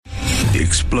The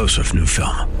explosive new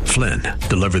film, Flynn,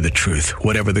 deliver the truth,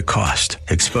 whatever the cost,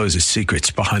 exposes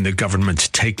secrets behind the government's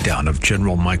takedown of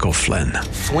General Michael Flynn.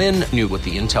 Flynn knew what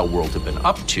the intel world had been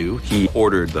up to. He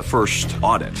ordered the first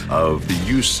audit of the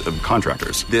use of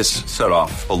contractors. This set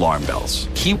off alarm bells.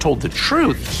 He told the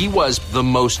truth. He was the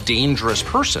most dangerous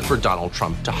person for Donald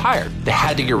Trump to hire. They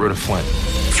had to get rid of Flynn.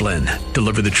 Flynn,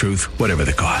 deliver the truth, whatever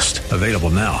the cost. Available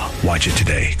now. Watch it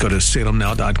today. Go to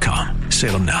salemnow.com.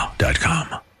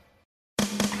 salemnow.com.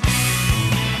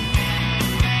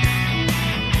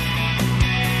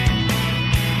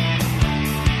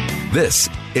 This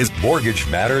is Mortgage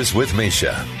Matters with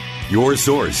Mesha, your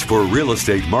source for real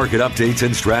estate market updates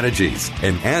and strategies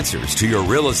and answers to your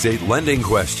real estate lending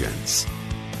questions.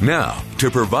 Now,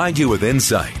 to provide you with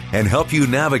insight and help you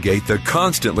navigate the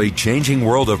constantly changing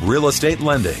world of real estate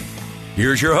lending,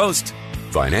 here's your host,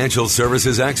 financial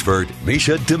services expert,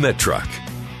 Mesha Dimitruk.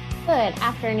 Good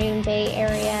afternoon, Bay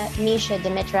Area. Mesha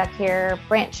Dimitruk here,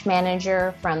 branch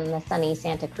manager from the sunny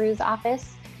Santa Cruz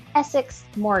office. Essex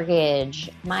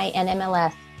Mortgage, my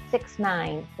NMLS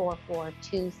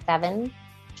 694427,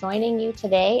 joining you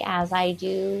today as I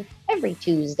do every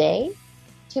Tuesday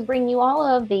to bring you all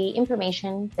of the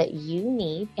information that you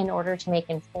need in order to make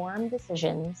informed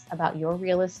decisions about your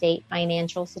real estate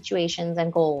financial situations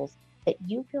and goals that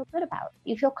you feel good about,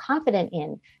 you feel confident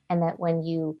in, and that when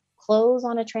you close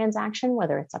on a transaction,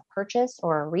 whether it's a purchase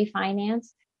or a refinance,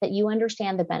 that you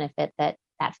understand the benefit that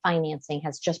that financing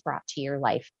has just brought to your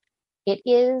life. It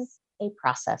is a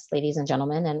process, ladies and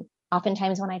gentlemen, and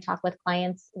oftentimes when I talk with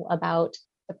clients about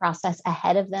the process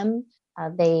ahead of them,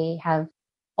 they have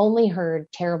only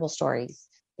heard terrible stories.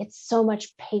 It's so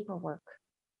much paperwork.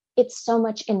 It's so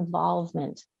much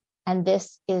involvement. And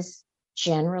this is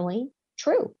generally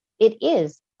true. It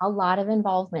is a lot of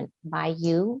involvement by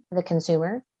you, the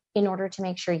consumer, in order to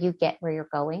make sure you get where you're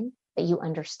going, that you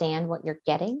understand what you're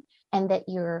getting, and that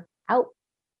your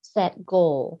outset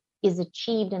goal is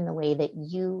achieved in the way that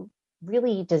you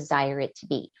really desire it to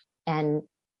be. And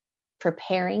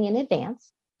preparing in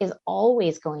advance is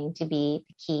always going to be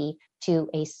the key to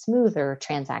a smoother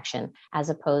transaction,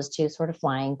 as opposed to sort of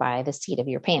flying by the seat of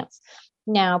your pants.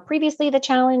 Now, previously, the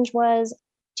challenge was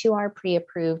to our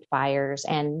pre-approved buyers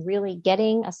and really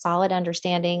getting a solid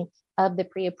understanding of the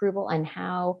pre-approval and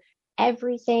how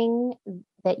everything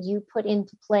that you put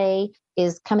into play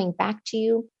is coming back to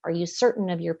you. Are you certain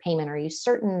of your payment? Are you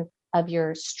certain of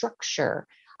your structure?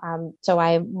 So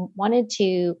I wanted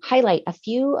to highlight a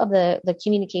few of the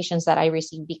communications that I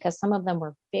received because some of them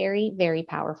were very, very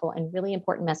powerful and really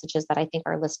important messages that I think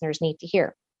our listeners need to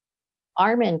hear.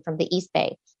 Armand from the East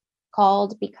Bay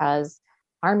called because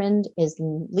Armand is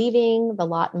leaving the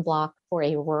lot and block for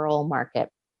a rural market.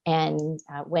 And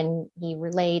when he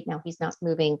relayed, now he's not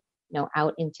moving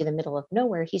out into the middle of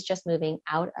nowhere. He's just moving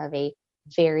out of a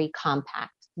very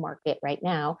compact market right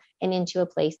now and into a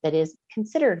place that is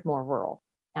considered more rural.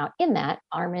 Now, in that,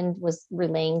 Armand was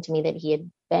relaying to me that he had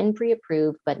been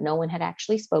pre-approved, but no one had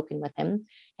actually spoken with him.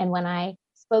 And when I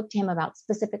spoke to him about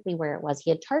specifically where it was he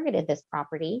had targeted this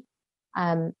property,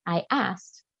 I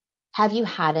asked, have you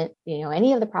had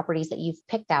any of the properties that you've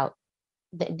picked out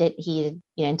that he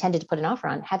intended to put an offer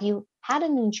on? Have you had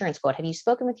an insurance quote? Have you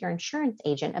spoken with your insurance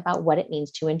agent about what it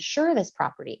means to insure this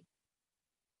property?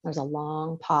 There was a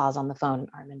long pause on the phone, and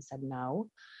Armand said no.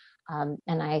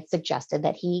 And I suggested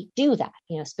that he do that.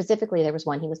 Specifically, there was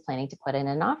one he was planning to put in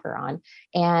an offer on.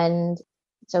 And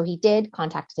so he did,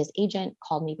 contacted his agent,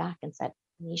 called me back and said,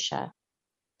 Mesha,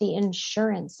 the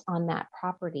insurance on that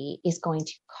property is going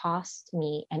to cost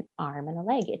me an arm and a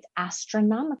leg. It's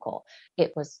astronomical.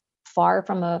 It was far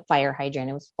from a fire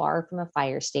hydrant. It was far from a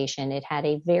fire station. It had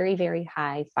a very, very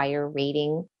high fire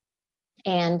rating.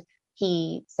 And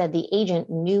he said the agent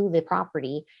knew the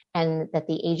property and that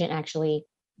the agent actually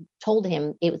told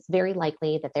him it was very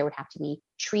likely that there would have to be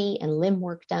tree and limb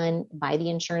work done by the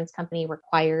insurance company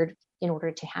required in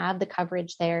order to have the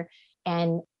coverage there.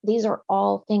 And these are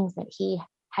all things that he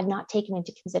had not taken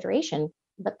into consideration.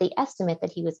 But the estimate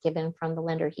that he was given from the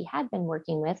lender he had been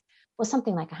working with was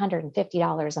something like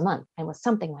 $150 a month and was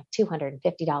something like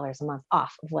 $250 a month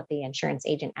off of what the insurance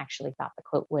agent actually thought the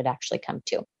quote would actually come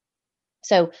to.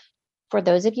 So for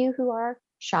those of you who are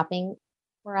shopping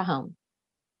for a home,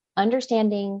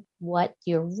 understanding what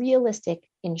your realistic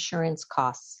insurance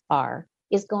costs are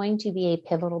is going to be a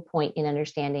pivotal point in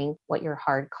understanding what your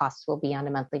hard costs will be on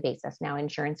a monthly basis. Now,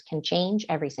 insurance can change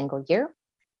every single year.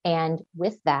 And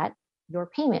with that, your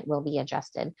payment will be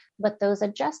adjusted. But those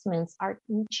adjustments are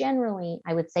generally,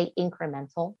 I would say,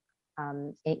 incremental.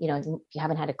 If you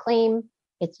haven't had a claim,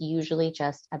 it's usually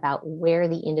just about where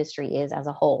the industry is as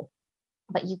a whole.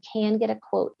 But you can get a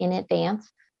quote in advance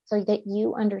so that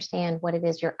you understand what it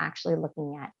is you're actually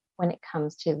looking at when it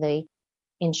comes to the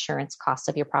insurance costs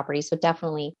of your property. So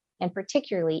definitely, and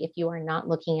particularly if you are not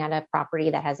looking at a property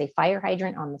that has a fire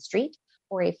hydrant on the street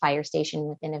or a fire station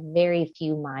within a very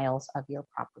few miles of your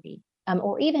property,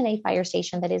 or even a fire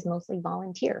station that is mostly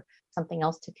volunteer, something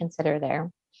else to consider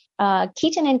there.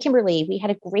 Keaton and Kimberly, we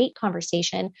had a great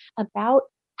conversation about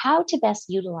how to best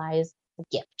utilize the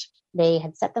gift. They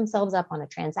had set themselves up on a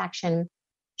transaction,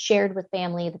 shared with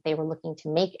family that they were looking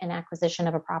to make an acquisition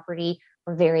of a property,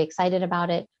 were very excited about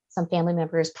it. Some family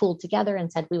members pooled together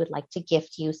and said, we would like to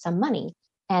gift you some money.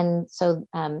 And so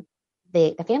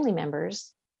the family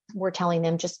members were telling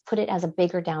them, just put it as a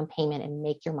bigger down payment and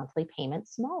make your monthly payment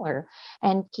smaller.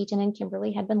 And Keaton and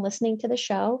Kimberly had been listening to the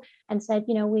show and said,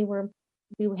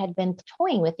 we had been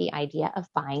toying with the idea of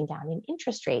buying down an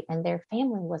interest rate, and their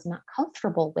family was not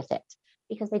comfortable with it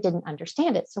because they didn't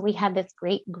understand it. So we had this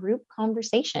great group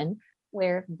conversation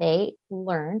where they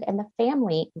learned and the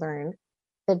family learned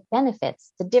the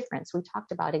benefits, the difference. We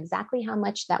talked about exactly how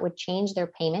much that would change their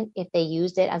payment if they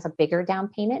used it as a bigger down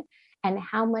payment, and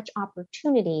how much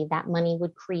opportunity that money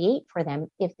would create for them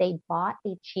if they bought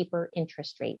a cheaper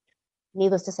interest rate.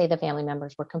 Needless to say, the family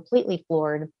members were completely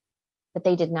floored that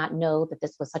they did not know that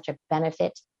this was such a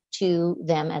benefit to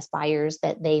them as buyers,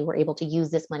 that they were able to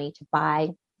use this money to buy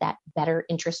that better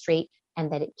interest rate,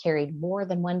 and that it carried more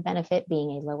than one benefit, being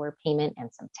a lower payment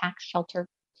and some tax shelter.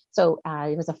 So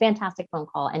it was a fantastic phone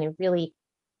call and a really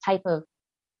type of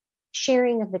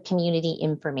sharing of the community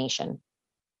information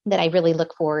that I really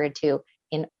look forward to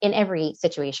in every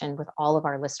situation with all of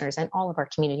our listeners and all of our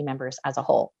community members as a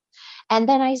whole. And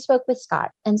then I spoke with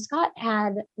Scott, and Scott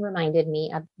had reminded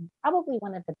me of probably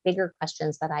one of the bigger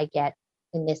questions that I get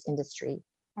in this industry.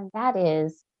 And that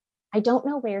is, I don't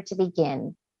know where to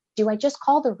begin. Do I just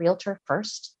call the realtor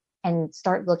first and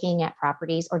start looking at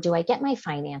properties, or do I get my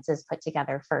finances put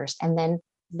together first and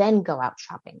then go out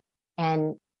shopping?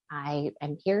 And I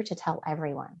am here to tell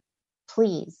everyone,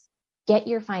 please get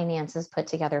your finances put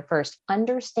together first.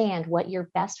 Understand what your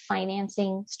best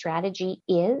financing strategy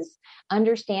is.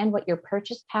 Understand what your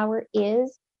purchase power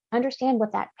is. Understand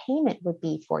what that payment would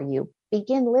be for you.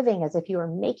 Begin living as if you are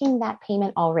making that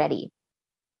payment already.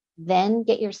 Then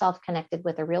get yourself connected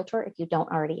with a realtor if you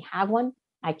don't already have one.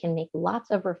 I can make lots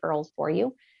of referrals for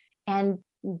you. And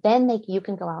then you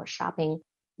can go out shopping,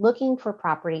 looking for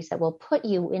properties that will put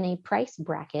you in a price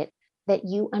bracket that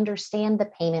you understand the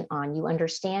payment on, you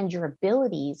understand your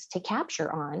abilities to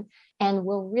capture on, and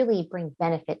will really bring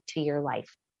benefit to your life.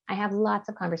 I have lots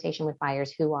of conversation with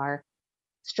buyers who are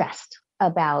stressed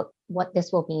about what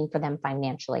this will mean for them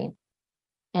financially.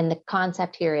 And the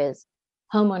concept here is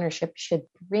homeownership should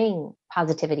bring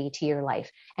positivity to your life.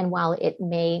 And while it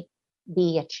may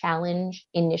be a challenge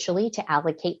initially to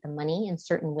allocate the money in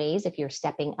certain ways if you're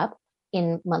stepping up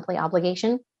in monthly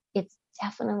obligation, it's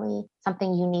definitely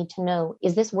something you need to know.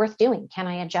 Is this worth doing? Can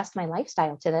I adjust my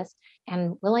lifestyle to this?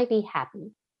 And will I be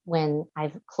happy when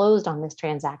I've closed on this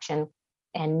transaction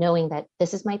and knowing that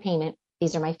this is my payment,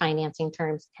 these are my financing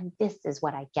terms, and this is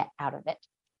what I get out of it?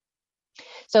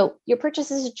 So your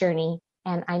purchase is a journey,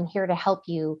 and I'm here to help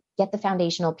you get the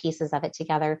foundational pieces of it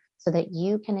together so that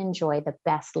you can enjoy the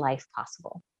best life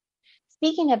possible.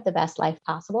 Speaking of the best life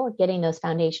possible, getting those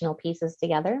foundational pieces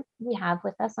together, we have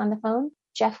with us on the phone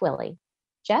Jeff Willey.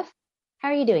 Jeff, how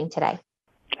are you doing today?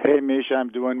 Hey, Mesha, I'm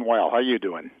doing well. How are you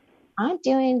doing? I'm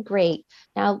doing great.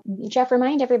 Now, Jeff,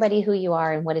 remind everybody who you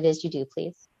are and what it is you do,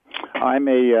 please. I'm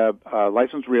a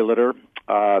licensed realtor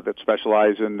that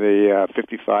specializes in the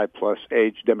 55-plus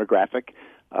age demographic.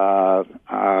 My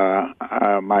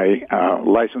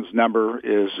license number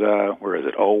is,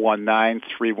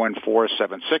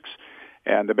 019-314-76.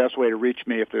 And the best way to reach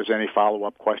me if there's any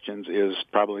follow-up questions is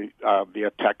probably via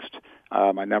text.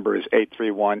 My number is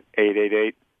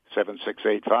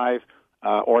 831-888-7685,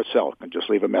 or cell. You can just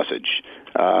leave a message.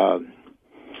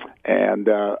 And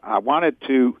I wanted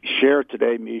to share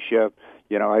today, Mesha,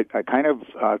 I kind of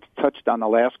touched on the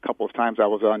last couple of times I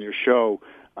was on your show.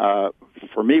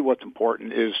 For me, what's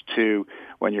important is to,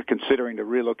 when you're considering to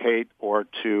relocate or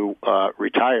to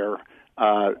retire,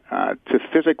 to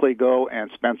physically go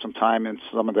and spend some time in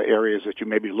some of the areas that you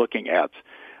may be looking at.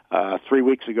 3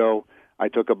 weeks ago, I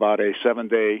took about a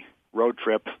 7-day road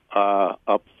trip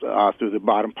up through the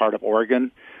bottom part of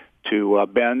Oregon to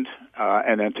Bend,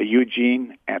 and then to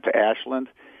Eugene and to Ashland.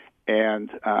 And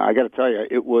I got to tell you,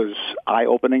 it was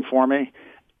eye-opening for me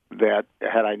that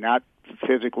had I not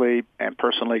physically and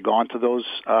personally gone to those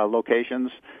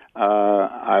locations,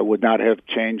 I would not have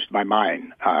changed my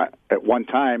mind. At one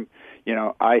time,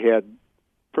 I had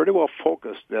pretty well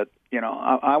focused that,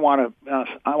 I want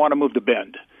to move to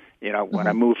Bend. when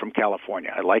I moved from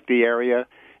California. I liked the area,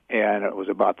 and it was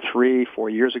about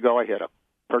 3-4 years ago I had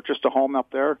purchased a home up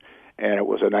there, and it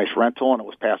was a nice rental, and it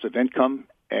was passive income.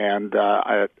 And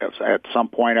at some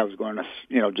point I was going to,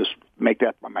 just make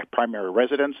that my primary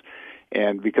residence.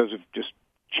 And because of just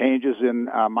changes in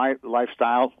my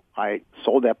lifestyle, I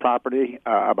sold that property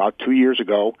about 2 years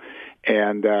ago,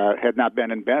 and had not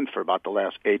been in Bend for about the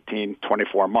last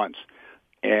 24 months.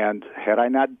 And had I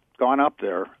not gone up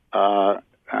there,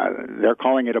 they're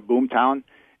calling it a boom town.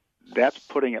 That's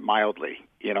putting it mildly.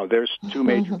 There's two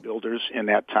major builders in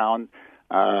that town,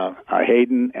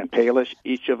 Hayden and Payless.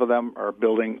 Each of them are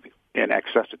building in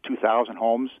excess of 2,000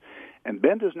 homes. And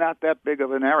Bend is not that big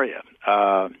of an area.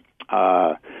 And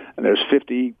there's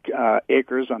 50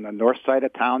 acres on the north side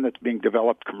of town that's being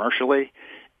developed commercially.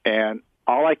 And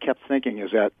all I kept thinking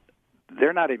is that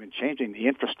they're not even changing the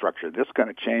infrastructure. This is going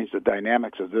to change the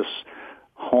dynamics of this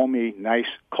homey, nice,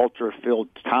 culture-filled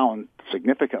town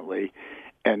significantly.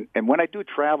 And when I do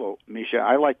travel, Mesha,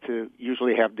 I like to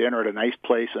usually have dinner at a nice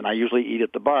place, and I usually eat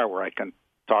at the bar where I can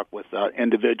talk with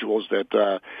individuals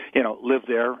that live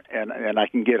there, and I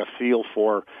can get a feel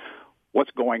for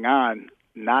what's going on,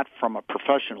 not from a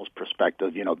professional's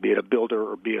perspective, be it a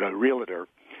builder or be it a realtor.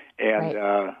 And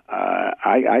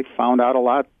I found out a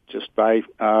lot just by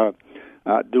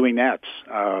doing that.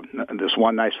 This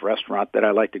one nice restaurant that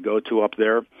I like to go to up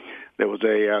there, there was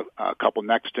a couple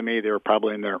next to me. They were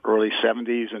probably in their early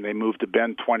 70s, and they moved to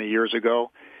Bend 20 years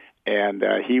ago. And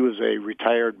he was a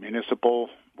retired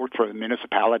worked for the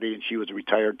municipality, and she was a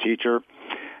retired teacher.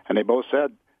 And they both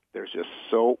said, there's just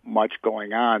so much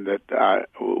going on that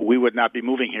we would not be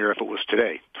moving here if it was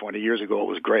today. 20 years ago, it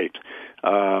was great.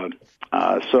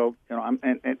 So,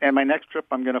 and my next trip,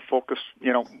 I'm going to focus,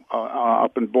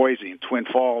 up in Boise and Twin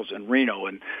Falls and Reno.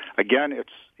 And again, it's,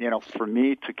 for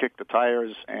me to kick the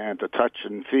tires and to touch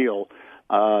and feel,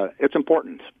 it's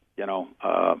important.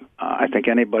 I think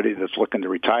anybody that's looking to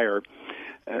retire,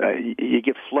 you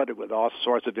get flooded with all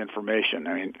sorts of information.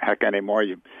 I mean, heck, anymore,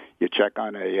 you check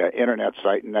on a internet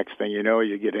site, and next thing you know,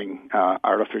 you're getting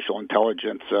artificial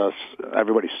intelligence.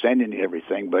 Everybody's sending you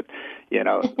everything. But,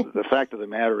 the fact of the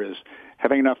matter is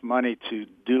having enough money to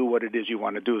do what it is you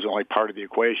want to do is only part of the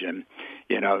equation.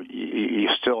 You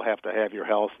still have to have your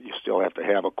health. You still have to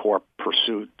have a core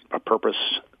pursuit, a purpose,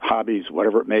 hobbies,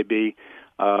 whatever it may be.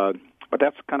 But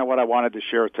that's kind of what I wanted to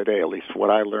share today, at least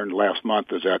what I learned last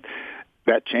month, is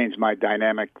that changed my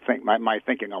my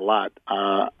thinking a lot.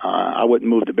 I wouldn't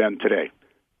move to Bend today.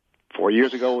 4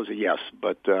 years ago was a yes,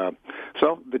 but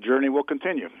so the journey will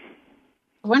continue.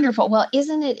 Wonderful. Well,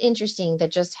 isn't it interesting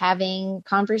that just having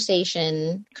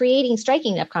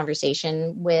striking up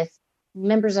conversation with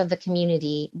members of the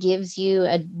community gives you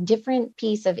a different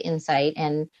piece of insight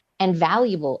and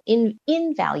invaluable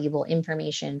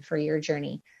information for your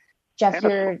journey. Jeff,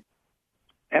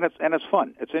 And it's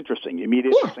fun. It's interesting. You meet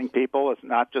interesting people. It's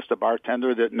not just a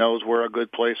bartender that knows where a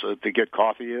good place to get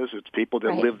coffee is. It's people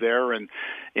that live there, and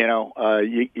it's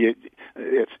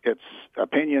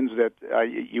opinions that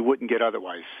you wouldn't get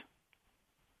otherwise.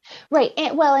 Right.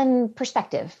 And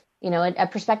perspective. A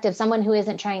perspective. Someone who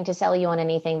isn't trying to sell you on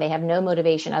anything. They have no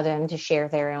motivation other than to share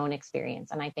their own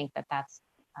experience. And I think that's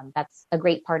a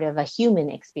great part of a human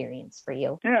experience for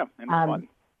you. Yeah, and it's fun.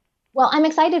 Well, I'm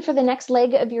excited for the next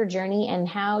leg of your journey and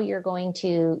how you're going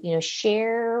to,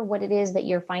 share what it is that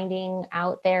you're finding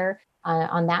out there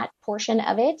on that portion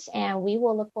of it. And we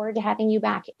will look forward to having you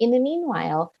back. In the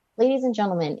meanwhile, ladies and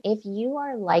gentlemen, if you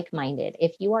are like-minded,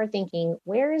 if you are thinking,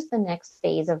 where is the next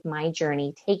phase of my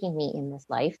journey taking me in this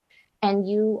life? And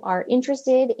you are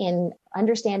interested in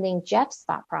understanding Jeff's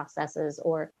thought processes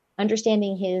or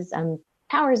understanding his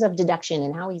powers of deduction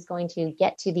and how he's going to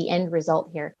get to the end result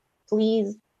here,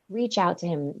 please reach out to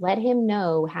him. Let him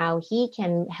know how he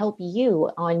can help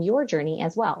you on your journey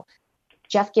as well.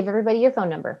 Jeff, give everybody your phone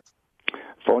number.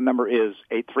 Phone number is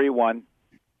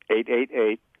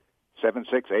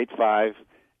 831-888-7685.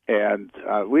 And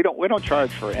we don't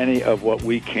charge for any of what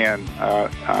we can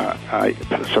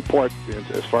support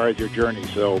as far as your journey.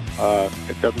 So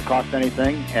it doesn't cost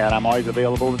anything, and I'm always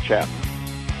available to chat.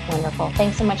 Wonderful.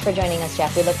 Thanks so much for joining us,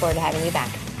 Jeff. We look forward to having you back.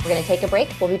 We're going to take a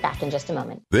break. We'll be back in just a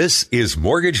moment. This is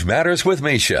Mortgage Matters with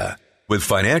Mesha, with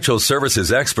financial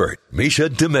services expert Mesha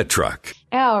Dimitruk.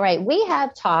 All right. We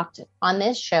have talked on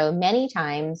this show many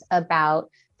times about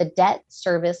the debt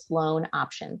service loan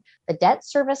option. The debt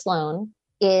service loan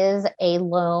is a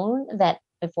loan that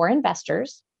for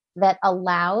investors that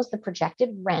allows the projected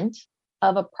rent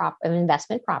of an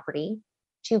investment property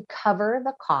to cover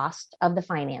the cost of the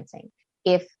financing.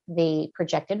 If the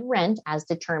projected rent, as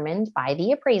determined by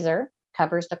the appraiser,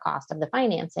 covers the cost of the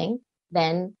financing,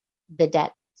 then the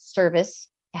debt service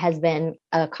has been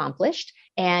accomplished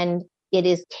and it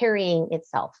is carrying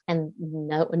itself, and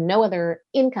no other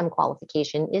income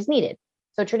qualification is needed.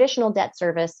 So traditional debt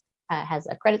service has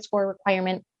a credit score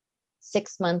requirement,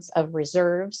 6 months of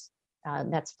reserves.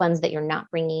 That's funds that you're not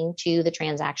bringing to the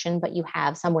transaction, but you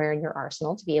have somewhere in your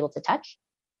arsenal to be able to touch.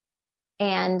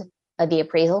 And the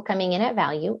appraisal coming in at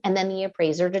value, and then the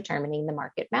appraiser determining the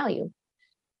market value.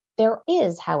 There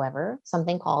is, however,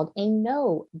 something called a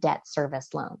no debt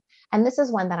service loan. And this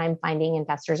is one that I'm finding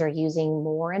investors are using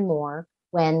more and more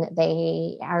when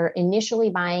they are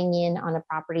initially buying in on a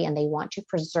property and they want to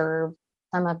preserve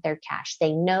some of their cash.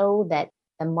 They know that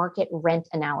the market rent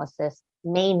analysis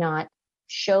may not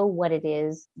show what it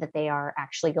is that they are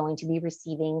actually going to be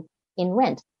receiving in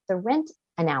rent. The rent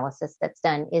analysis that's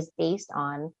done is based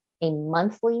on a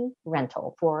monthly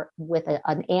rental with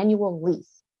an annual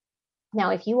lease.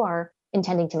 Now, if you are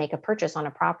intending to make a purchase on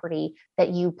a property that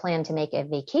you plan to make a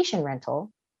vacation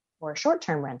rental or a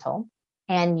short-term rental,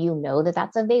 and you know that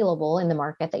that's available in the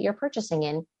market that you're purchasing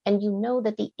in, and you know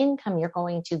that the income you're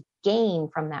going to gain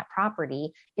from that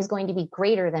property is going to be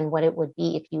greater than what it would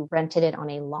be if you rented it on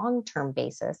a long-term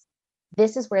basis,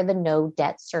 this is where the no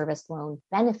debt service loan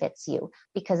benefits you,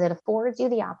 because it affords you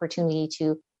the opportunity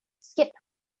to skip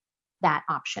that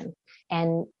option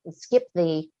and skip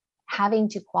the having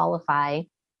to qualify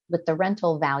with the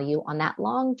rental value on that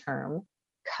long term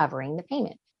covering the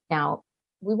payment. Now,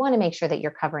 we want to make sure that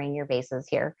you're covering your bases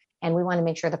here, and we want to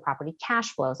make sure the property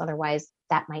cash flows. Otherwise,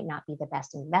 that might not be the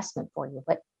best investment for you.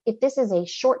 But if this is a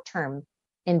short-term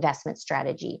investment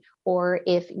strategy, or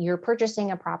if you're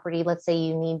purchasing a property, let's say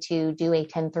you need to do a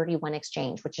 1031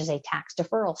 exchange, which is a tax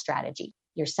deferral strategy.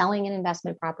 You're selling an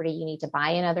investment property, you need to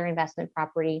buy another investment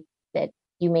property that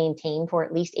you maintain for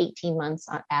at least 18 months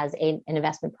as an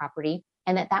investment property.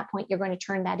 And at that point, you're going to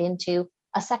turn that into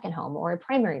a second home or a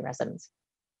primary residence.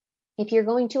 If you're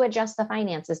going to adjust the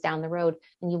finances down the road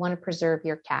and you want to preserve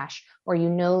your cash, or you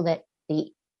know that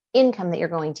the income that you're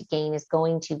going to gain is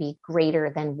going to be greater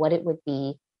than what it would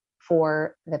be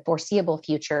for the foreseeable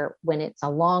future when it's a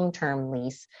long-term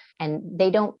lease, and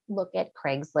they don't look at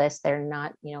Craigslist, they're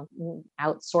not,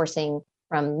 outsourcing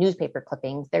from newspaper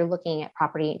clippings, they're looking at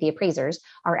property, the appraisers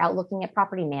are out looking at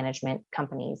property management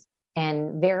companies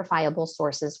and verifiable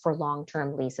sources for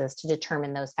long-term leases to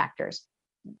determine those factors.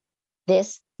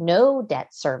 This no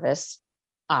debt service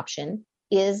option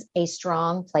is a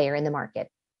strong player in the market.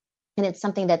 And it's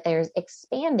something that there's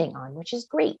expanding on, which is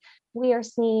great. We are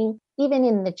seeing, even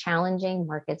in the challenging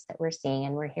markets that we're seeing,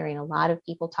 and we're hearing a lot of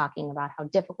people talking about how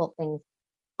difficult things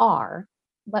are,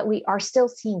 but we are still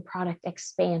seeing product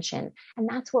expansion. And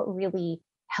that's what really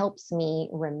helps me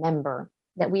remember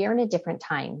that we are in a different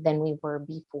time than we were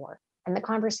before. And the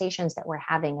conversations that we're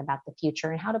having about the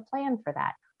future and how to plan for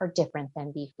that are different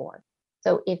than before.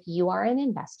 So if you are an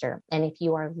investor and if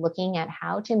you are looking at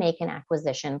how to make an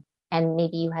acquisition, and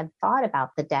maybe you had thought about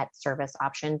the debt service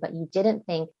option, but you didn't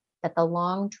think that the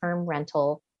long-term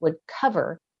rental would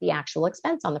cover the actual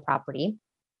expense on the property,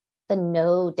 the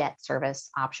no debt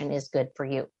service option is good for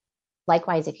you.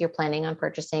 Likewise, if you're planning on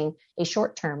purchasing a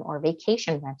short-term or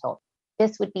vacation rental,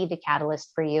 this would be the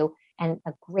catalyst for you and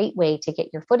a great way to get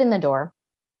your foot in the door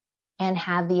and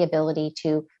have the ability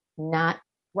to not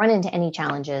run into any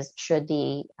challenges should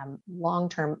the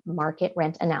long-term market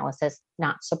rent analysis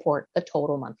not support the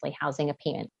total monthly housing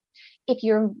payment. If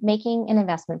you're making an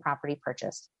investment property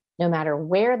purchase, no matter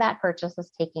where that purchase is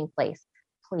taking place,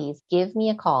 please give me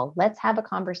a call. Let's have a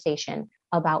conversation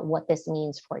about what this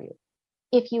means for you.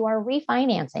 If you are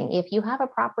refinancing, if you have a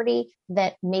property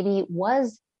that maybe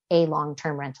was a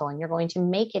long-term rental and you're going to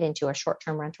make it into a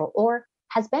short-term rental, or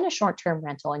has been a short-term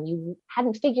rental and you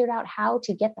hadn't figured out how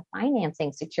to get the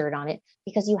financing secured on it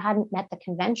because you hadn't met the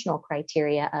conventional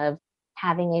criteria of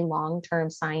having a long-term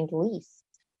signed lease,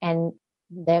 and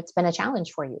that's been a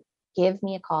challenge for you, give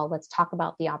me a call. Let's talk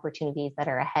about the opportunities that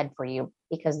are ahead for you,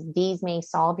 because these may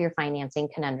solve your financing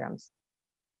conundrums.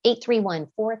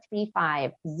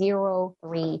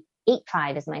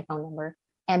 831-435-0385 is my phone number.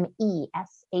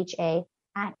 MESHA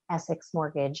 @Essex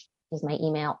Mortgage is my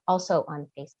email, also on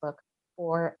Facebook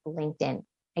or LinkedIn.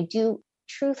 I do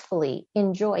truthfully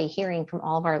enjoy hearing from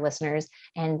all of our listeners,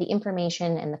 and the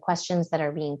information and the questions that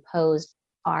are being posed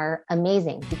are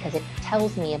amazing because it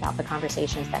tells me about the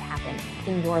conversations that happen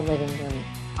in your living room,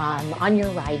 on your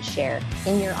ride share,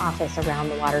 in your office, around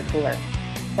the water cooler.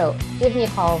 So give me a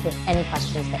call with any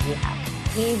questions that you have.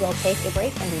 We will take a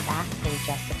break and be back in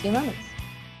just a few moments.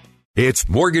 It's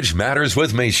Mortgage Matters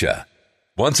with Mesha.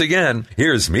 Once again,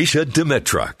 here's Mesha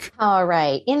Dimitruk. All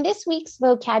right. In this week's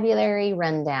vocabulary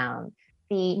rundown,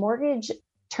 the mortgage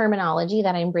terminology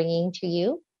that I'm bringing to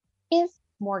you is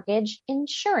mortgage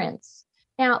insurance.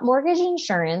 Now, mortgage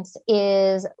insurance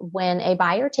is when a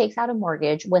buyer takes out a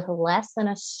mortgage with less than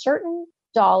a certain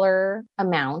dollar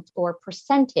amount or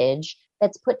percentage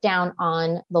that's put down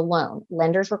on the loan.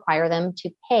 Lenders require them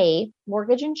to pay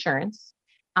mortgage insurance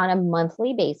on a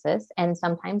monthly basis, and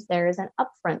sometimes there is an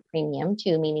upfront premium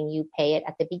too, meaning you pay it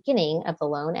at the beginning of the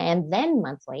loan and then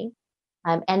monthly,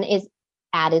 and is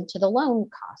added to the loan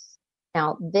costs.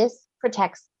 Now, this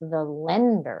protects the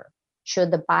lender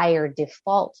should the buyer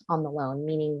default on the loan,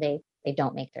 meaning they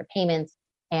don't make their payments,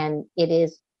 and it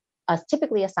is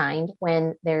typically assigned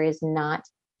when there is not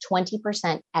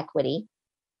 20% equity,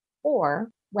 or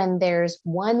when there's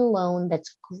one loan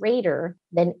that's greater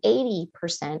than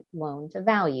 80% loan to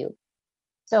value.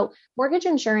 So mortgage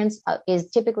insurance is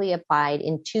typically applied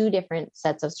in two different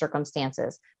sets of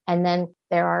circumstances. And then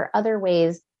there are other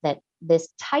ways that this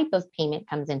type of payment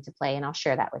comes into play, and I'll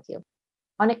share that with you.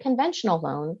 On a conventional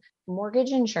loan,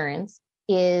 mortgage insurance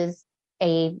is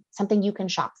something you can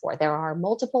shop for. There are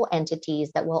multiple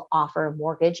entities that will offer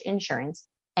mortgage insurance,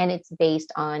 and it's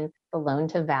based on the loan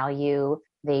to value,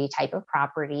 the type of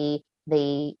property,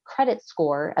 the credit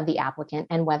score of the applicant,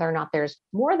 and whether or not there's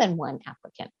more than one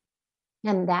applicant.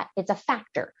 And that it's a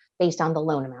factor based on the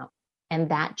loan amount, and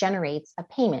that generates a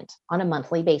payment on a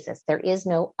monthly basis. There is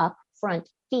no upfront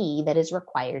fee that is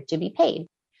required to be paid.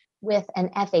 With an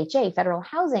FHA, Federal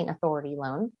Housing Authority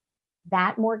loan,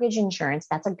 that mortgage insurance,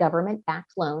 that's a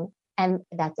government-backed loan, and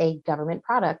that's a government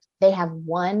product. They have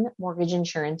one mortgage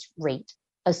insurance rate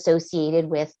associated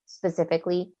with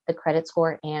specifically the credit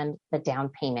score and the down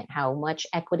payment, how much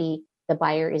equity the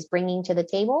buyer is bringing to the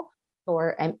table,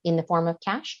 or in the form of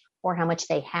cash, or how much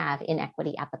they have in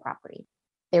equity at the property.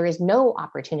 There is no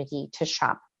opportunity to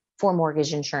shop for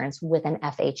mortgage insurance with an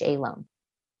FHA loan.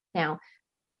 Now,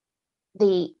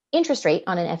 the interest rate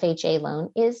on an FHA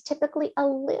loan is typically a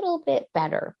little bit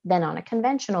better than on a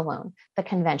conventional loan. The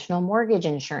conventional mortgage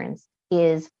insurance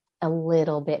is a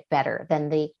little bit better than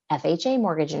the FHA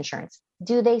mortgage insurance.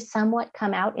 Do they somewhat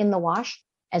come out in the wash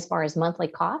as far as monthly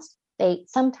cost? They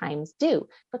sometimes do,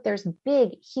 but there's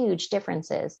big, huge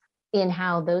differences in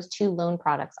how those two loan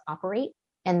products operate,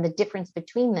 and the difference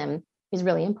between them is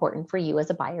really important for you as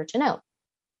a buyer to know.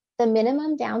 The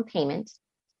minimum down payment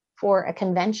for a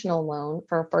conventional loan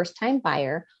for a first-time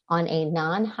buyer on a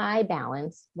non-high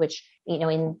balance, which,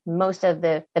 in most of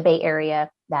the Bay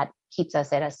Area, that keeps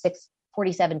us at a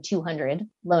 $647,200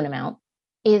 loan amount,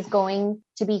 is going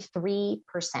to be 3%.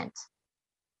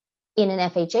 In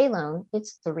an FHA loan,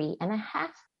 it's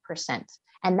 3.5%.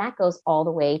 And that goes all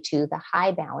the way to the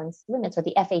high balance limits, or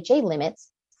the FHA limits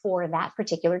for that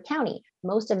particular county.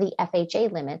 Most of the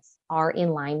FHA limits are in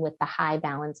line with the high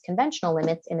balance conventional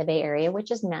limits in the Bay Area,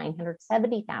 which is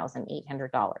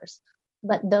 $970,800.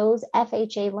 But those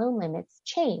FHA loan limits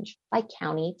change by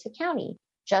county to county,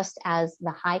 just as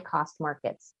the high cost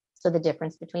markets. So the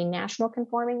difference between national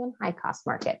conforming and high cost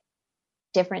market,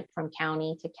 different from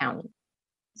county to county.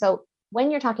 So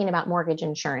when you're talking about mortgage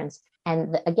insurance,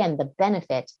 and again, the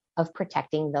benefit of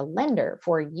protecting the lender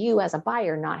for you as a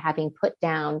buyer, not having put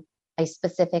down a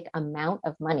specific amount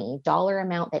of money, dollar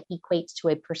amount that equates to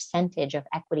a percentage of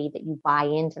equity that you buy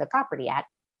into the property at,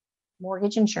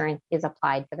 mortgage insurance is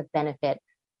applied for the benefit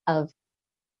of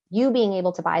you being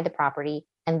able to buy the property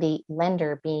and the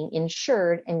lender being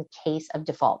insured in case of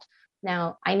default.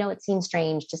 Now, I know it seems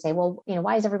strange to say, well,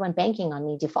 why is everyone banking on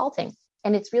me defaulting?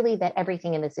 And it's really that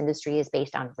everything in this industry is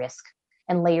based on risk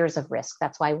and layers of risk.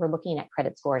 That's why we're looking at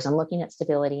credit scores and looking at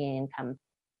stability and income.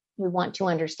 We want to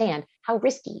understand how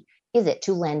risky is it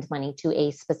to lend money to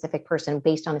a specific person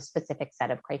based on a specific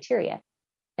set of criteria.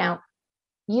 Now,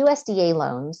 USDA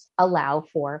loans allow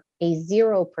for a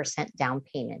 0% down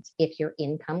payment if your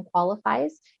income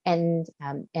qualifies and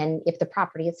if the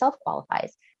property itself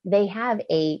qualifies. They have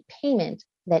a payment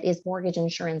that is mortgage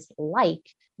insurance-like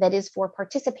that is for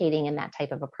participating in that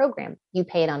type of a program. You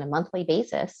pay it on a monthly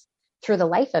basis through the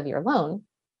life of your loan,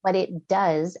 but it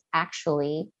does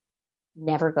actually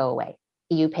never go away.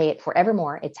 You pay it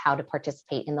forevermore. It's how to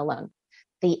participate in the loan.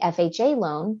 The FHA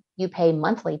loan, you pay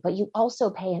monthly, but you also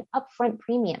pay an upfront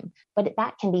premium, but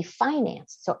that can be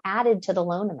financed, so added to the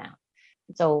loan amount.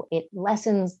 So it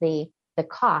lessens the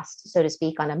cost, so to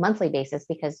speak, on a monthly basis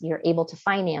because you're able to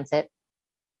finance it,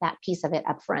 that piece of it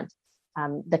upfront.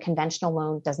 The conventional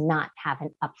loan does not have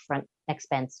an upfront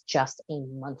expense, just a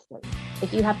monthly.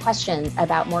 If you have questions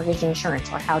about mortgage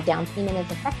insurance or how down payment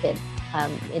is affected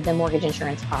the mortgage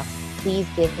insurance costs, please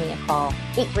give me a call,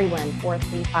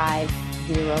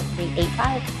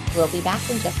 831-435-0385. We'll be back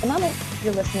in just a moment.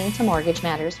 You're listening to Mortgage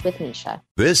Matters with Mesha.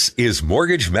 This is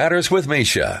Mortgage Matters with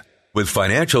Mesha, with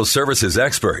financial services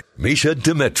expert Mesha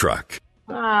Dimitruk.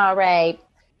 All right.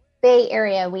 Bay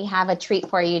Area, we have a treat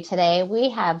for you today. We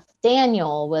have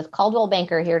Daniel with Coldwell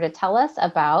Banker here to tell us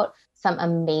about some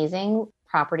amazing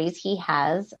properties he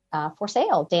has for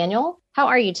sale. Daniel, how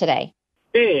are you today?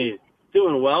 Hey,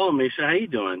 doing well, Mesha. How you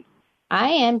doing? I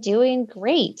am doing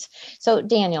great. So,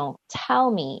 Daniel,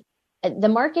 tell me, the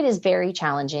market is very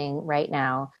challenging right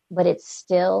now, but it's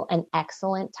still an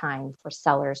excellent time for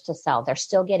sellers to sell. They're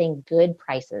still getting good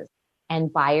prices,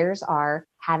 and buyers are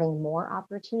having more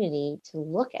opportunity to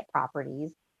look at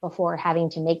properties before having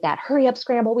to make that hurry up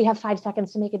scramble. We have 5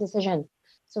 seconds to make a decision.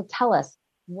 So, tell us,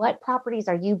 what properties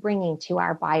are you bringing to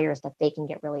our buyers that they can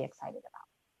get really excited about?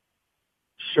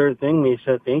 Sure thing,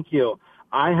 Mesha. Thank you.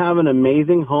 I have an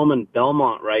amazing home in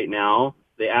Belmont right now.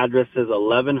 The address is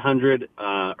 1100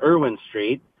 Irwin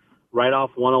Street, right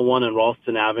off 101 and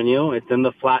Ralston Avenue. It's in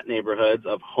the flat neighborhoods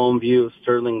of Homeview,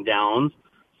 Sterling Downs.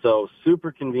 So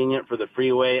super convenient for the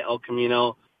freeway, El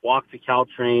Camino, walk to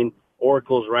Caltrain.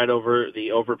 Oracle's right over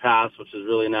the overpass, which is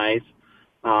really nice.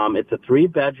 It's a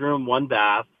 3-bedroom,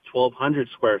 1-bath, 1,200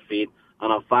 square feet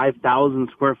on a 5,000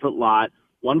 square foot lot,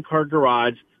 1-car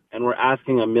garage, and we're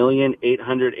asking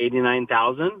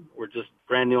 $1,889,000. We're just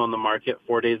brand new on the market,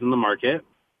 4 days in the market.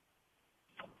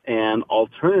 And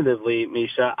alternatively,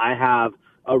 Mesha, I have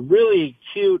a really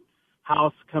cute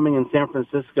house coming in San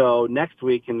Francisco next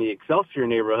week in the Excelsior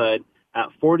neighborhood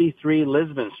at 43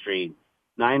 Lisbon Street,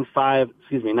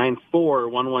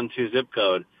 94112 zip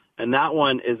code. And that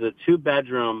one is a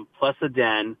 2-bedroom plus a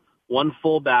den, 1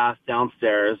 full bath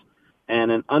downstairs,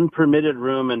 and an unpermitted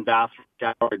room and bathroom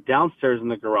shower downstairs in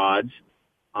the garage.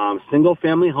 Single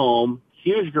family home,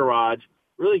 huge garage,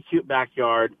 really cute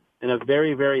backyard, in a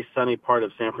very, very sunny part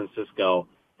of San Francisco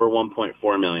for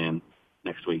 $1.4 million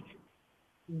next week.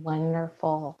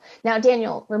 Wonderful. Now,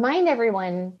 Daniel, remind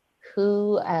everyone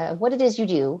what it is you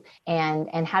do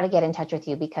and how to get in touch with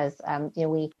you, because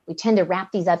we tend to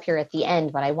wrap these up here at the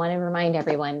end, but I want to remind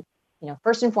everyone,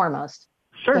 first and foremost,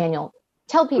 sure. Daniel,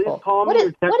 tell people what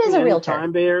is a realtor?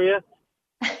 Anytime, Bay Area.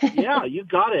 Yeah, you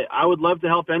got it. I would love to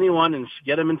help anyone and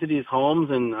get them into these homes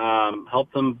and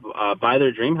help them buy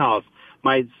their dream house.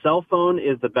 My cell phone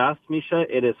is the best, Mesha.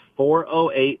 It is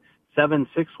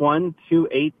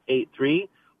 408-761-2883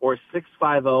 or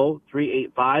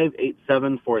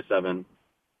 650-385-8747.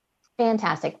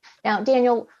 Fantastic. Now,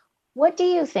 Daniel, what do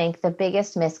you think the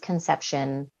biggest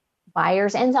misconception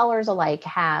buyers and sellers alike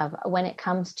have when it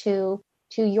comes to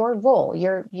your role,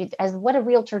 as what a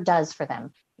realtor does for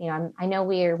them? I know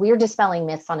we're dispelling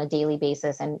myths on a daily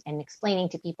basis and explaining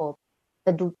to people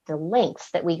the lengths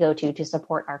that we go to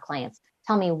support our clients.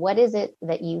 Tell me, what is it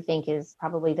that you think is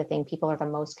probably the thing people are the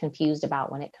most confused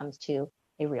about when it comes to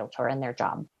a realtor and their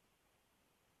job?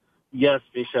 Yes,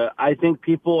 Mesha. I think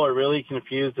people are really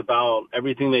confused about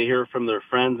everything they hear from their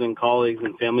friends and colleagues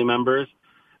and family members.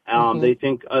 They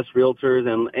think us realtors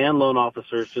and loan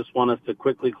officers just want us to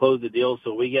quickly close the deal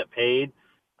so we get paid.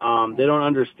 They don't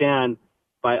understand,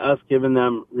 by us giving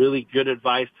them really good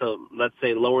advice to, let's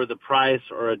say, lower the price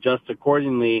or adjust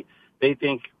accordingly, they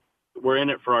think we're in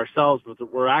it for ourselves, but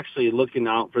we're actually looking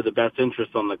out for the best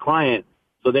interest on the client,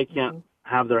 so they can't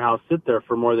have their house sit there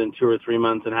for more than 2 or 3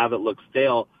 months and have it look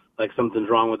stale, like something's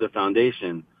wrong with the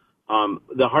foundation.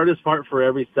 The hardest part for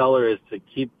every seller is to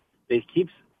keep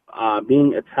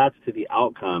being attached to the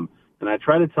outcome. And I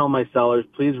try to tell my sellers,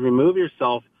 please remove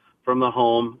yourself from the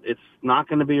home. It's not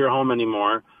going to be your home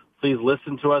anymore. Please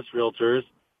listen to us realtors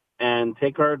and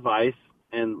take our advice,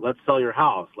 and let's sell your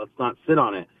house. Let's not sit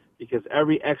on it, because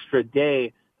every extra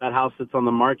day that house sits on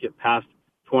the market past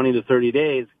 20 to 30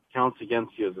 days counts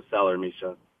against you as a seller,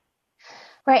 Mesha.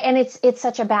 Right. And it's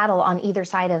such a battle on either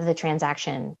side of the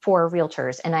transaction for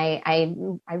realtors. And I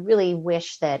really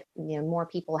wish that more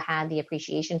people had the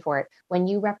appreciation for it. When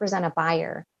you represent a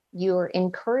buyer, you're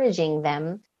encouraging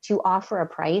them to offer a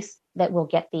price that will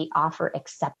get the offer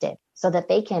accepted so that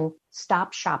they can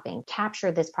stop shopping,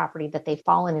 capture this property that they've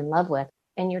fallen in love with.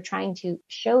 And you're trying to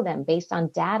show them, based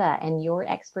on data and your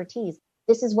expertise,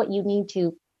 this is what you need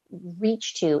to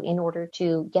reach to in order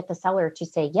to get the seller to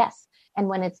say yes. And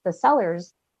when it's the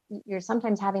sellers, you're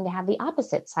sometimes having to have the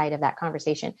opposite side of that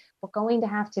conversation. We're going to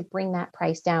have to bring that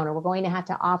price down, or we're going to have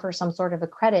to offer some sort of a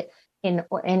credit in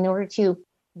order to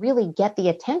really get the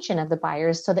attention of the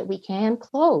buyers so that we can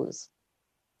close.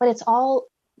 But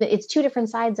it's two different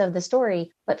sides of the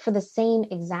story, but for the same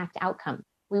exact outcome.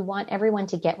 We want everyone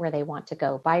to get where they want to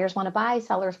go. Buyers want to buy,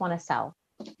 sellers want to sell.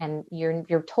 And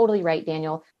you're totally right,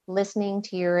 Daniel. Listening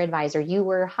to your advisor, you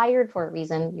were hired for a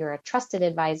reason. You're a trusted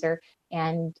advisor,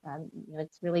 and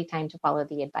it's really time to follow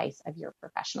the advice of your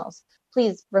professionals.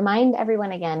 Please remind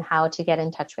everyone again how to get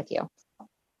in touch with you.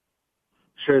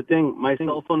 Sure thing. My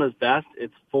cell phone is best.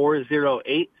 It's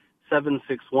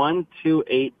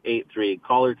 408-761-2883.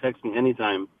 Call or text me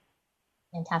anytime.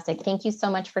 Fantastic. Thank you so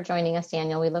much for joining us,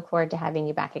 Daniel. We look forward to having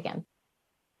you back again.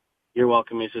 You're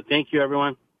welcome, Mesha. Thank you,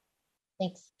 everyone.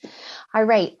 Thanks. All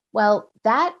right. Well,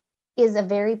 that is a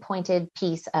very pointed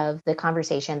piece of the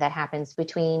conversation that happens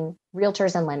between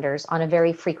realtors and lenders on a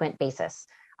very frequent basis.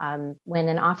 When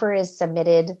an offer is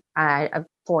submitted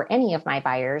for any of my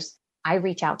buyers, I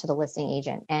reach out to the listing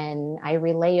agent and I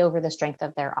relay over the strength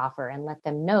of their offer and let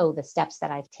them know the steps that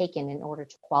I've taken in order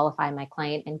to qualify my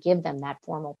client and give them that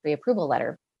formal pre-approval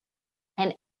letter.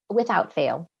 And without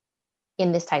fail,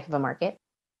 in this type of a market,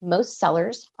 most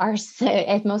sellers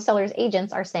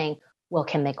agents are saying, well,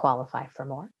 can they qualify for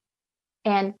more?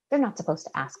 And they're not supposed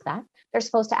to ask that. They're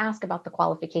supposed to ask about the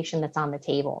qualification that's on the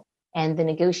table. And the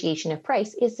negotiation of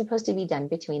price is supposed to be done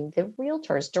between the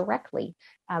realtors directly.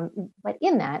 But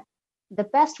in that, the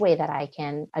best way that I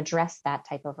can address that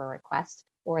type of a request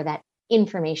or that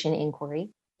information inquiry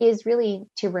is really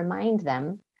to remind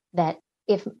them that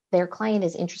if their client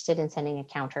is interested in sending a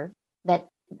counter, that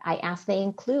I ask they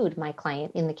include my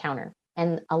client in the counter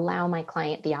and allow my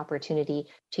client the opportunity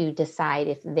to decide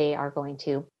if they are going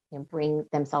to bring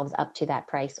themselves up to that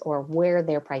price or where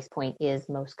their price point is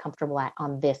most comfortable at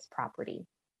on this property.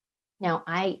 Now,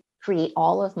 I create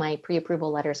all of my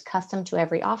pre-approval letters custom to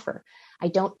every offer. I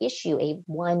don't issue a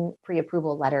one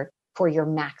pre-approval letter for your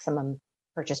maximum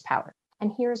purchase power.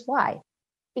 And here's why.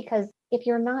 Because if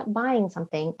you're not buying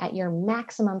something at your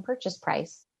maximum purchase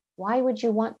price, why would you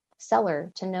want the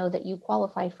seller to know that you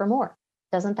qualify for more?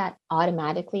 Doesn't that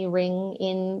automatically ring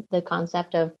in the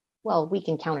concept of, well, we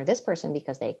can counter this person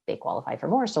because they qualify for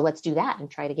more, so let's do that and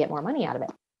try to get more money out of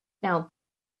it. Now,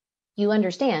 you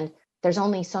understand there's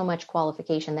only so much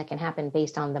qualification that can happen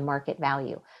based on the market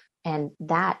value. And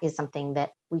that is something that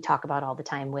we talk about all the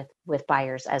time with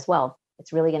buyers as well.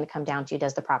 It's really going to come down to,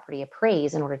 does the property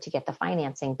appraise in order to get the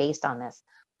financing based on this?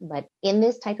 But in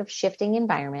this type of shifting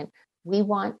environment, we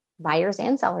want buyers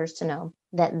and sellers to know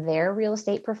that their real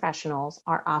estate professionals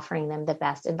are offering them the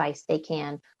best advice they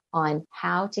can on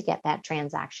how to get that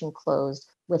transaction closed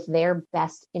with their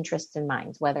best interests in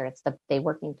mind, whether it's they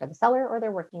working for the seller or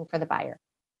they're working for the buyer.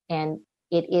 And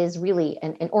it is really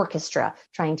an orchestra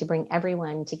trying to bring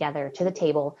everyone together to the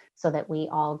table so that we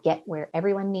all get where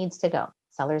everyone needs to go.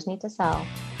 Sellers need to sell,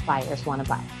 buyers want to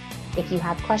buy. If you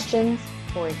have questions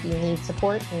or if you need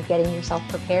support in getting yourself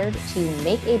prepared to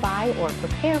make a buy or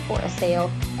prepare for a sale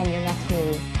and your next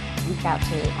move, reach out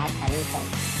to me at any point.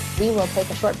 We will take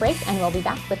a short break and we'll be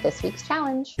back with this week's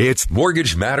challenge. It's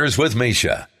Mortgage Matters with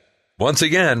Mesha. Once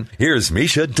again, here's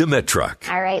Mesha Dimitruk.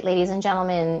 All right, ladies and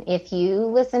gentlemen, if you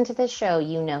listen to this show,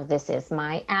 you know this is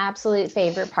my absolute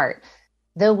favorite part,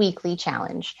 the weekly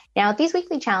challenge. Now, these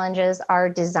weekly challenges are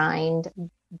designed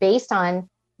based on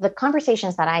the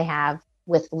conversations that I have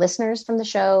with listeners from the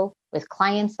show, with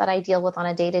clients that I deal with on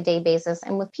a day-to-day basis,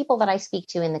 and with people that I speak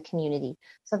to in the community.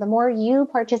 So the more you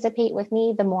participate with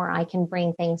me, the more I can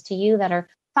bring things to you that are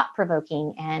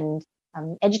thought-provoking and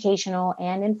educational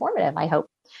and informative, I hope.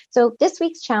 So this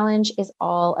week's challenge is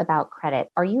all about credit.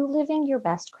 Are you living your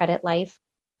best credit life?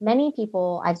 Many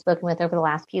people I've spoken with over the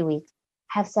last few weeks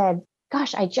have said,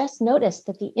 gosh, I just noticed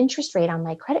that the interest rate on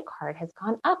my credit card has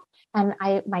gone up and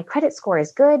my credit score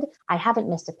is good. I haven't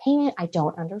missed a payment. I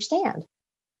don't understand.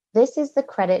 This is the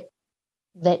credit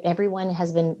that everyone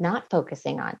has been not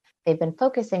focusing on. They've been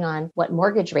focusing on what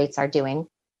mortgage rates are doing,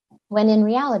 when in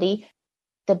reality,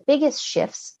 the biggest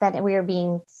shifts that we are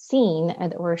being seen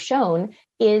and that we're shown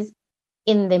is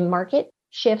in the market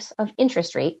shifts of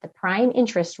interest rate. The prime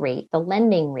interest rate, the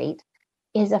lending rate,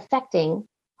 is affecting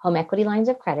home equity lines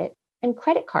of credit and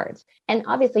credit cards. And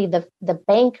obviously the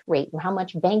bank rate, how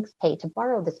much banks pay to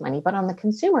borrow this money. But on the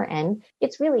consumer end,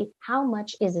 it's really how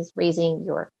much is this raising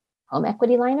your home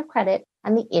equity line of credit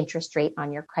and the interest rate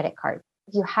on your credit card.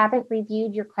 If you haven't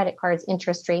reviewed your credit card's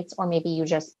interest rates, or maybe you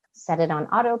just set it on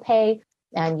auto pay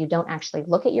and you don't actually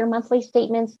look at your monthly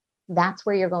statements, that's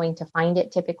where you're going to find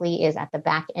it typically, is at the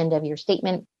back end of your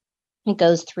statement. It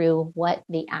goes through what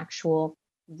the actual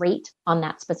rate on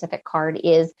that specific card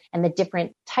is and the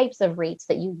different types of rates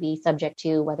that you'd be subject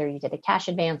to, whether you did a cash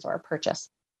advance or a purchase.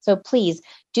 So please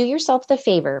do yourself the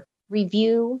favor,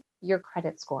 review your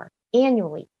credit score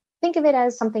annually. Think of it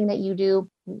as something that you do,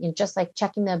 just like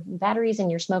checking the batteries in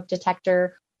your smoke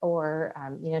detector, or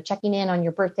checking in on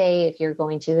your birthday if you're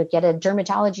going to get a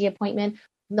dermatology appointment.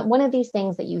 One of these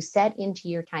things that you set into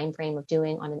your time frame of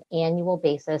doing on an annual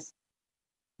basis.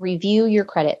 Review your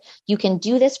credit. You can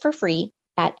do this for free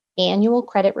at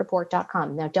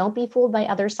annualcreditreport.com. Now, don't be fooled by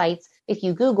other sites. If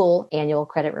you Google annual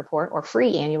credit report or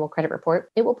free annual credit report,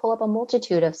 it will pull up a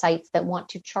multitude of sites that want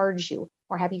to charge you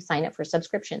or have you sign up for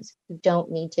subscriptions. You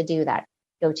don't need to do that.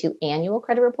 Go to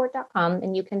annualcreditreport.com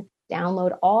and you can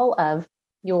download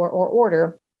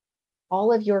order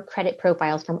all of your credit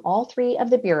profiles from all three of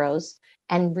the bureaus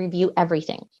and review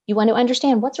everything. You want to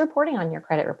understand what's reporting on your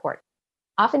credit report.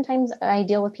 Oftentimes, I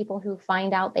deal with people who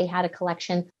find out they had a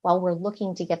collection while we're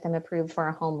looking to get them approved for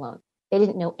a home loan. They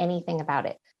didn't know anything about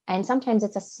it. And sometimes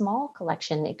it's a small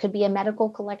collection. It could be a medical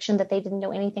collection that they didn't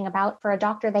know anything about for a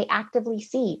doctor they actively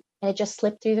see, and it just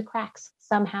slipped through the cracks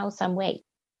somehow, some way.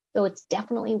 So it's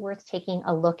definitely worth taking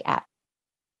a look at.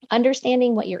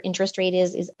 Understanding what your interest rate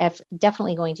is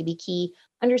definitely going to be key.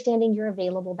 Understanding your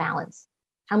available balance.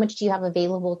 How much do you have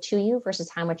available to you versus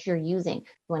how much you're using?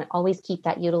 You want to always keep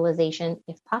that utilization,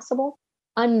 if possible,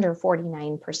 under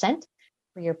 49%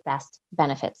 for your best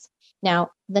benefits.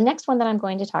 Now, the next one that I'm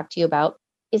going to talk to you about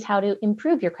is how to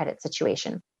improve your credit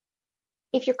situation.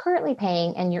 If you're currently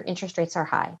paying and your interest rates are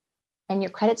high and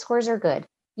your credit scores are good,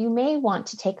 you may want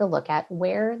to take a look at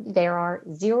where there are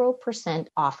 0%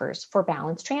 offers for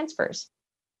balance transfers.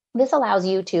 This allows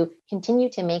you to continue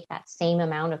to make that same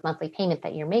amount of monthly payment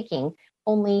that you're making,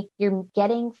 only you're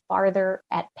getting farther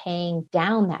at paying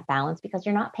down that balance because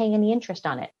you're not paying any interest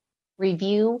on it.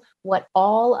 Review what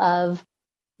all of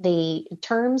the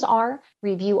terms are,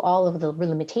 review all of the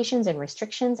limitations and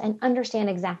restrictions, and understand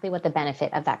exactly what the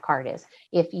benefit of that card is.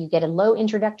 If you get a low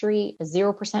introductory, a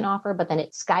 0% offer, but then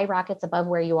it skyrockets above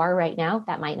where you are right now,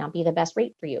 that might not be the best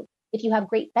rate for you. If you have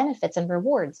great benefits and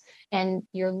rewards and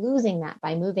you're losing that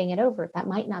by moving it over, that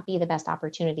might not be the best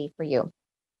opportunity for you.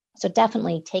 So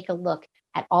definitely take a look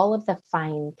at all of the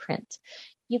fine print.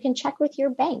 You can check with your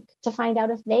bank to find out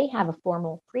if they have a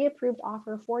formal pre-approved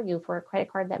offer for you for a credit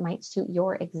card that might suit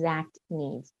your exact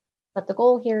needs. But the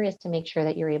goal here is to make sure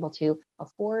that you're able to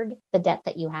afford the debt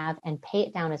that you have and pay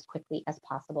it down as quickly as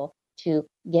possible to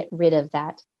get rid of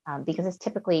that, because it's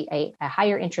typically a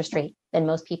higher interest rate than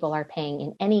most people are paying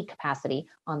in any capacity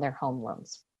on their home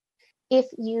loans. If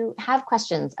you have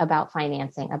questions about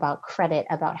financing, about credit,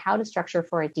 about how to structure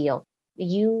for a deal,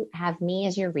 you have me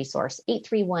as your resource,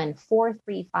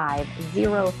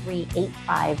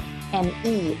 831-435-0385,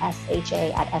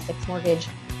 MESHA at Essex Mortgage.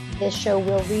 This show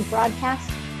will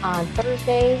rebroadcast on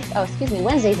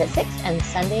Wednesdays at 6 and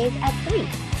Sundays at 3.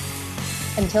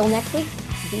 Until next week,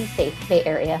 be safe, Bay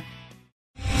Area.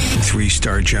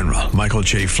 3-star General Michael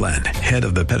J. Flynn, head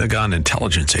of the Pentagon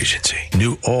Intelligence Agency,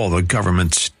 knew all the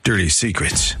government's dirty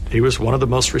secrets. He was one of the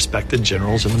most respected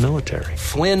generals in the military.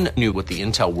 Flynn knew what the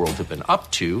intel world had been up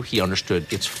to. He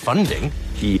understood its funding.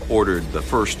 He ordered the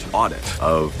first audit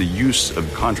of the use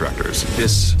of contractors.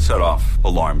 This set off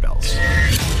alarm bells.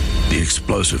 The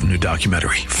explosive new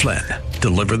documentary, Flynn,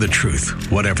 Deliver the Truth,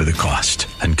 Whatever the Cost,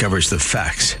 uncovers the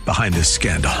facts behind this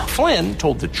scandal. Flynn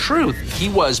told the truth. He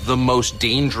was the most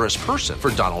dangerous person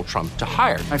for Donald Trump to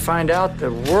hire. I find out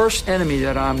the worst enemy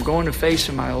that I'm going to face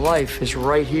in my life is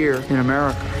right here in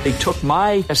America. They took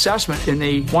my assessment and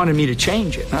they wanted me to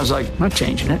change it. And I was like, I'm not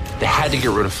changing it. They had to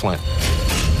get rid of Flynn.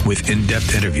 With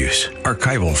in-depth interviews,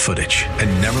 archival footage,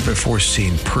 and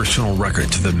never-before-seen personal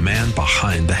records of the man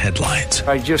behind the headlines.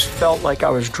 I just felt like I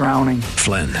was drowning.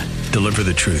 Flynn, Deliver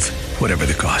the Truth, Whatever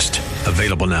the Cost.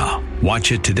 Available now.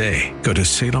 Watch it today. Go to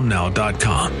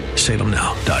salemnow.com.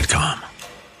 salemnow.com.